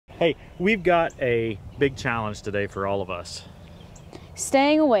Hey, we've got a big challenge today for all of us.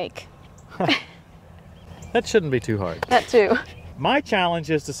 Staying awake. That shouldn't be too hard. That too. My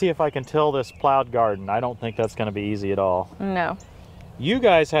challenge is to see if I can till this plowed garden. I don't think that's going to be easy at all. No. You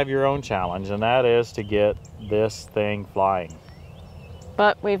guys have your own challenge, and that is to get this thing flying.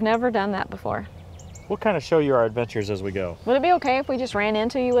 But we've never done that before. We'll kind of show you our adventures as we go. Would it be okay if we just ran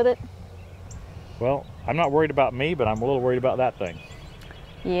into you with it? Well, I'm not worried about me, but I'm a little worried about that thing.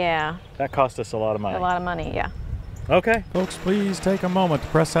 Yeah. That cost us a lot of money. A lot of money, yeah. Okay. Folks, please take a moment to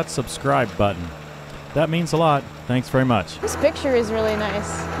press that subscribe button. That means a lot. Thanks very much. This picture is really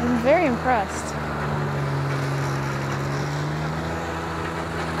nice. I'm very impressed.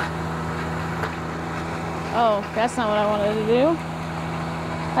 Oh, that's not what I wanted to do.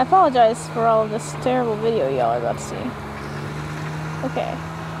 I apologize for all of this terrible video y'all are about to see. Okay.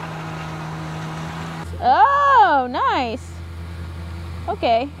 Oh, nice.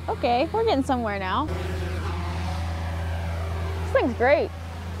 Okay, okay, we're getting somewhere now. This thing's great.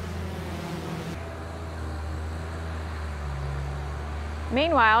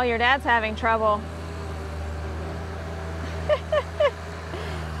 Meanwhile, your dad's having trouble.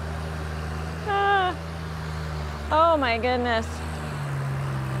 Oh my goodness.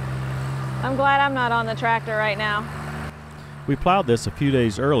 I'm glad I'm not on the tractor right now. We plowed this a few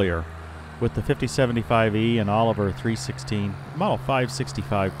days earlier with the 5075E and Oliver 316 Model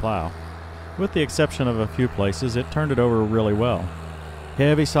 565 plow. With the exception of a few places, it turned it over really well.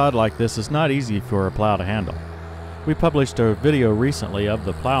 Heavy sod like this is not easy for a plow to handle. We published a video recently of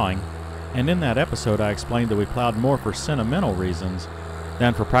the plowing, and in that episode I explained that we plowed more for sentimental reasons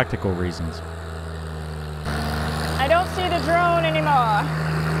than for practical reasons. I don't see the drone anymore.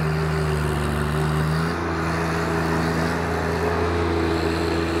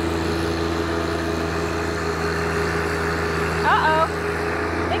 Uh-oh.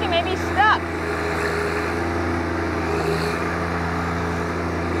 I think it may be stuck.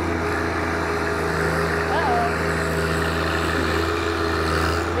 Uh-oh.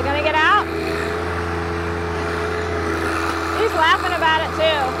 Is it gonna get out? He's laughing about it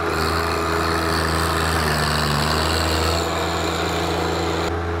too.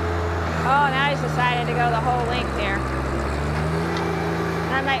 Oh, now he's decided to go the whole length here.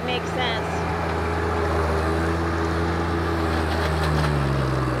 That might make sense.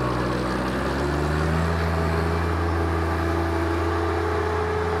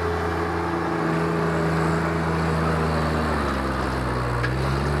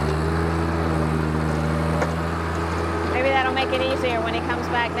 Maybe that'll make it easier when he comes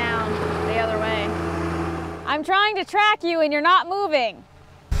back down the other way. I'm trying to track you and you're not moving.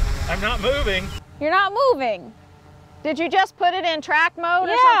 I'm not moving. You're not moving. Did you just put it in track mode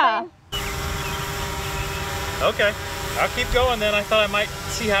or something? Okay, I'll keep going then. I thought I might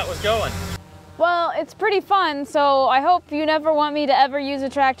see how it was going. Well, it's pretty fun, so I hope you never want me to ever use a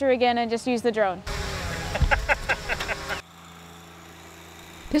tractor again and just use the drone.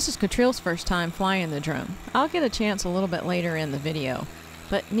 This is Katriel's first time flying the drone. I'll get a chance a little bit later in the video,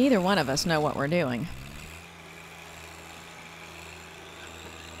 but neither one of us know what we're doing.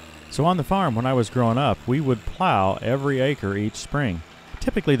 So on the farm when I was growing up, we would plow every acre each spring.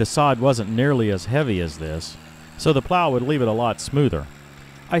 Typically the sod wasn't nearly as heavy as this, so the plow would leave it a lot smoother.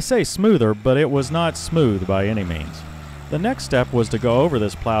 I say smoother, but it was not smooth by any means. The next step was to go over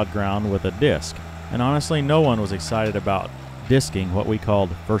this plowed ground with a disc, and honestly no one was excited about disking what we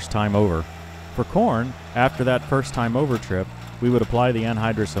called first time over. For corn, after that first time over trip, we would apply the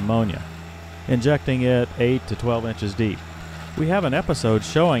anhydrous ammonia, injecting it 8 to 12 inches deep. We have an episode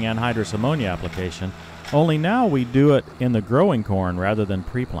showing anhydrous ammonia application, only now we do it in the growing corn rather than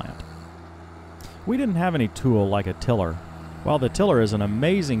pre-plant. We didn't have any tool like a tiller. While the tiller is an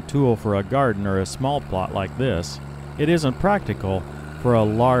amazing tool for a garden or a small plot like this, it isn't practical for a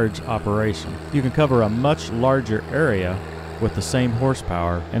large operation. You can cover a much larger area with the same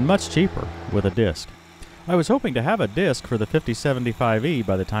horsepower and much cheaper with a disc. I was hoping to have a disc for the 5075E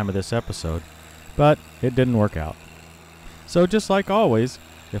by the time of this episode, but it didn't work out. So just like always,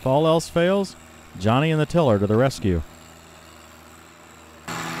 if all else fails, Johnny and the tiller to the rescue.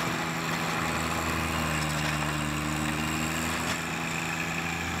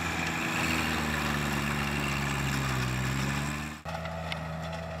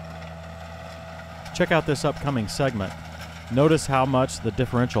 Check out this upcoming segment. Notice how much the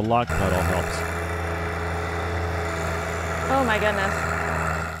differential lock pedal helps. Oh my goodness.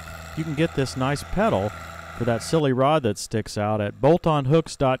 You can get this nice pedal for that silly rod that sticks out at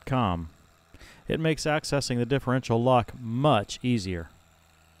boltonhooks.com. It makes accessing the differential lock much easier.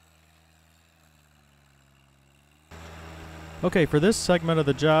 Okay, for this segment of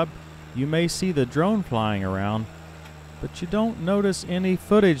the job, you may see the drone flying around, but you don't notice any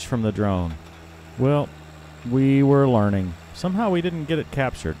footage from the drone. Well, we were learning. Somehow we didn't get it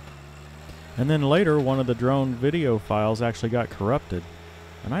captured. And then later, one of the drone video files actually got corrupted,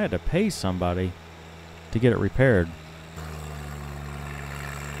 and I had to pay somebody to get it repaired.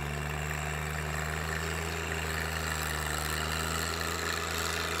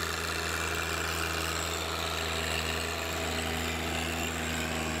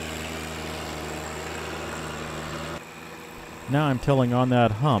 Now I'm tilling on that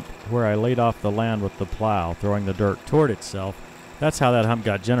hump where I laid off the land with the plow, throwing the dirt toward itself. That's how that hump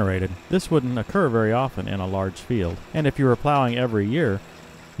got generated. This wouldn't occur very often in a large field. And if you were plowing every year,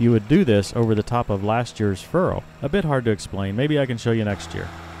 you would do this over the top of last year's furrow. A bit hard to explain. Maybe I can show you next year.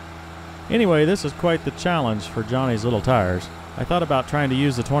 Anyway, this is quite the challenge for Johnny's little tires. I thought about trying to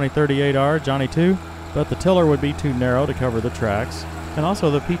use the 2038R Johnny 2, but the tiller would be too narrow to cover the tracks, and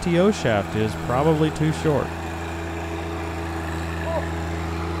also the PTO shaft is probably too short.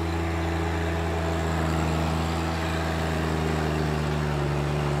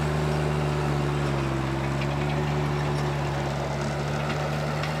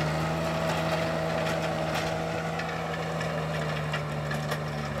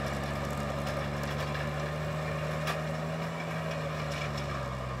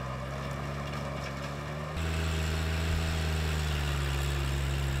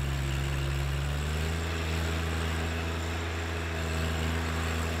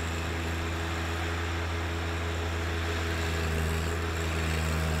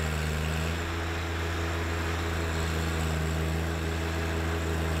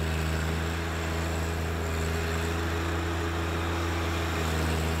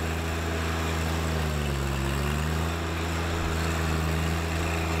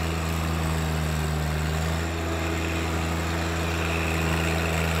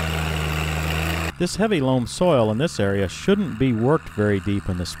 This heavy loam soil in this area shouldn't be worked very deep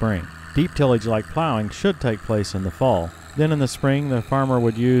in the spring. Deep tillage like plowing should take place in the fall. Then in the spring, the farmer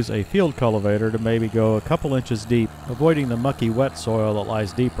would use a field cultivator to maybe go a couple inches deep, avoiding the mucky wet soil that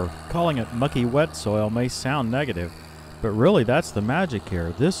lies deeper. Calling it mucky wet soil may sound negative, but really that's the magic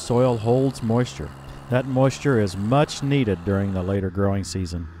here. This soil holds moisture. That moisture is much needed during the later growing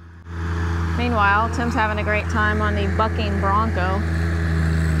season. Meanwhile, Tim's having a great time on the bucking Bronco.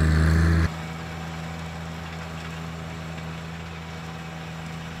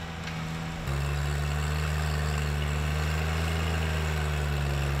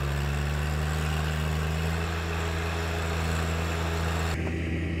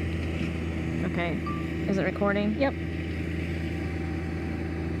 Okay, is it recording? Yep.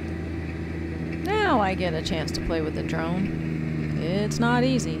 Now I get a chance to play with the drone. It's not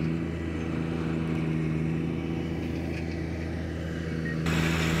easy.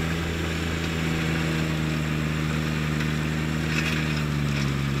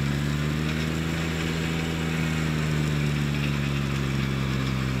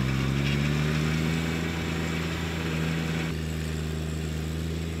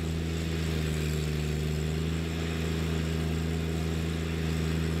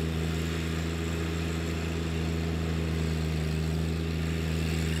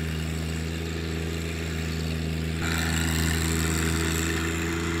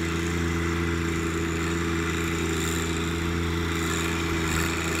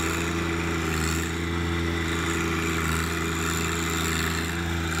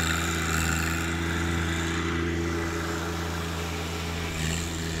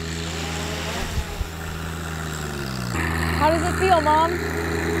 How does it feel, Mom?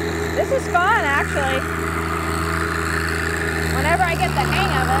 This is fun, actually. Whenever I get the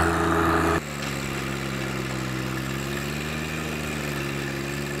hang of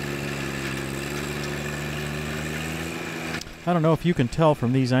I don't know if you can tell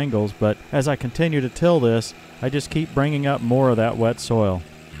from these angles, but as I continue to till this, I just keep bringing up more of that wet soil.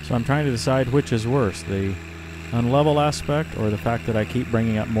 So I'm trying to decide which is worse, the unlevel aspect or the fact that I keep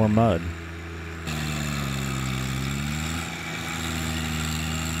bringing up more mud.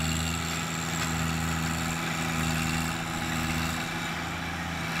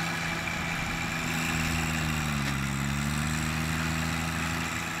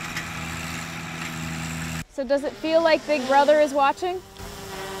 So does it feel like Big Brother is watching?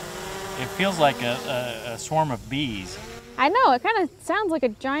 It feels like a swarm of bees. I know, it kind of sounds like a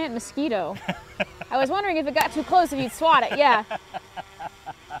giant mosquito. I was wondering if it got too close if you'd swat it, yeah.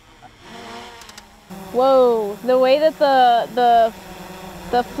 Whoa, the way that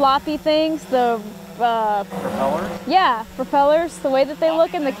the floppy things, the Propellers? yeah, propellers, the way that they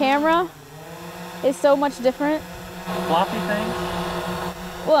look in the camera is so much different. floppy things?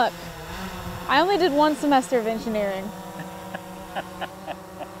 Look, I only did 1 semester of engineering.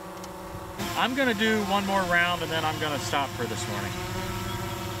 I'm gonna do one more round and then I'm gonna stop for this morning.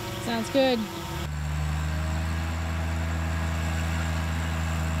 Sounds good.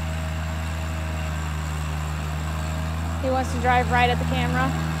 He wants to drive right at the camera.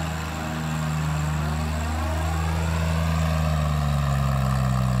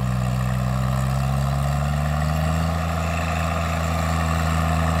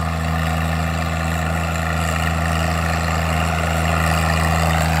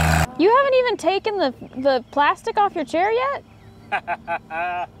 You haven't even taken the plastic off your chair yet?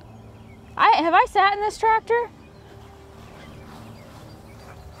 Have I sat in this tractor?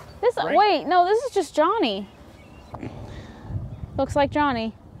 This Right. Wait, no, this is just Johnny. Looks like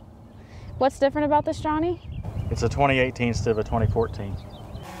Johnny. What's different about this Johnny? It's a 2018 instead of a 2014.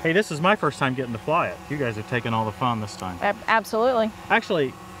 Hey, this is my first time getting to fly it. You guys are taking all the fun this time. Absolutely.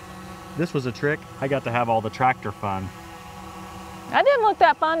 Actually, this was a trick. I got to have all the tractor fun. That didn't look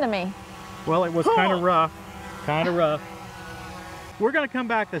that fun to me. Well, it was kind of rough, We're gonna come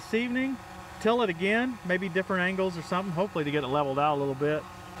back this evening, till it again, maybe different angles or something, hopefully to get it leveled out a little bit.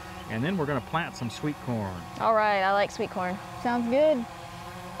 And then we're gonna plant some sweet corn. All right, I like sweet corn. Sounds good.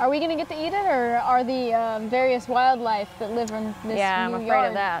 Are we gonna get to eat it, or are the various wildlife that live in this I'm new afraid yard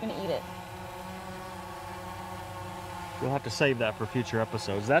of that. gonna eat it? We'll have to save that for future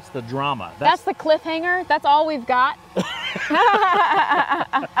episodes. That's the drama. That's the cliffhanger. That's all we've got.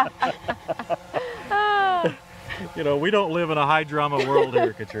 You know, we don't live in a high drama world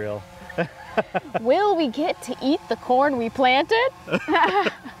here, Katriel. Will we get to eat the corn we planted?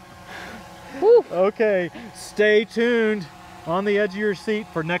 Woo. Okay, stay tuned on the edge of your seat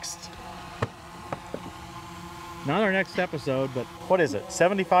for not our next episode, but what is it,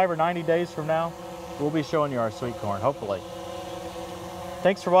 75 or 90 days from now? We'll be showing you our sweet corn, hopefully.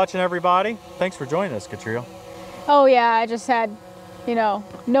 Thanks for watching, everybody. Thanks for joining us, Katriel. Oh yeah, I just had,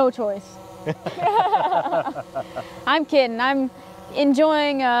 no choice. I'm kidding. I'm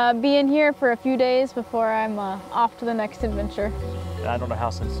enjoying being here for a few days before I'm off to the next adventure. I don't know how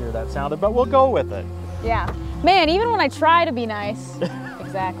sincere that sounded, but we'll go with it. Yeah. Man, even when I try to be nice.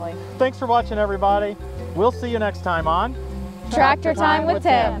 Exactly. Thanks for watching, everybody. We'll see you next time on Tractor Time with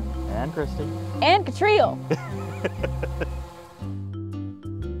Tim. And Christy. And Katriel.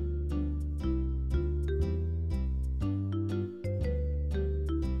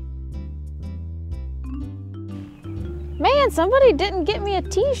 Man, somebody didn't get me a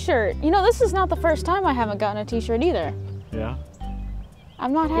t-shirt. This is not the first time I haven't gotten a t-shirt either. Yeah.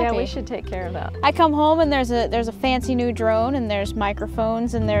 I'm not happy. Yeah, we should take care of that. I come home and there's a fancy new drone, and there's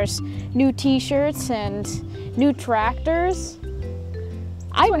microphones, and there's new t-shirts and new tractors.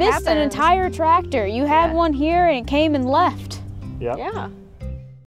 I missed an entire tractor. You had one here and it came and left. Yep. Yeah.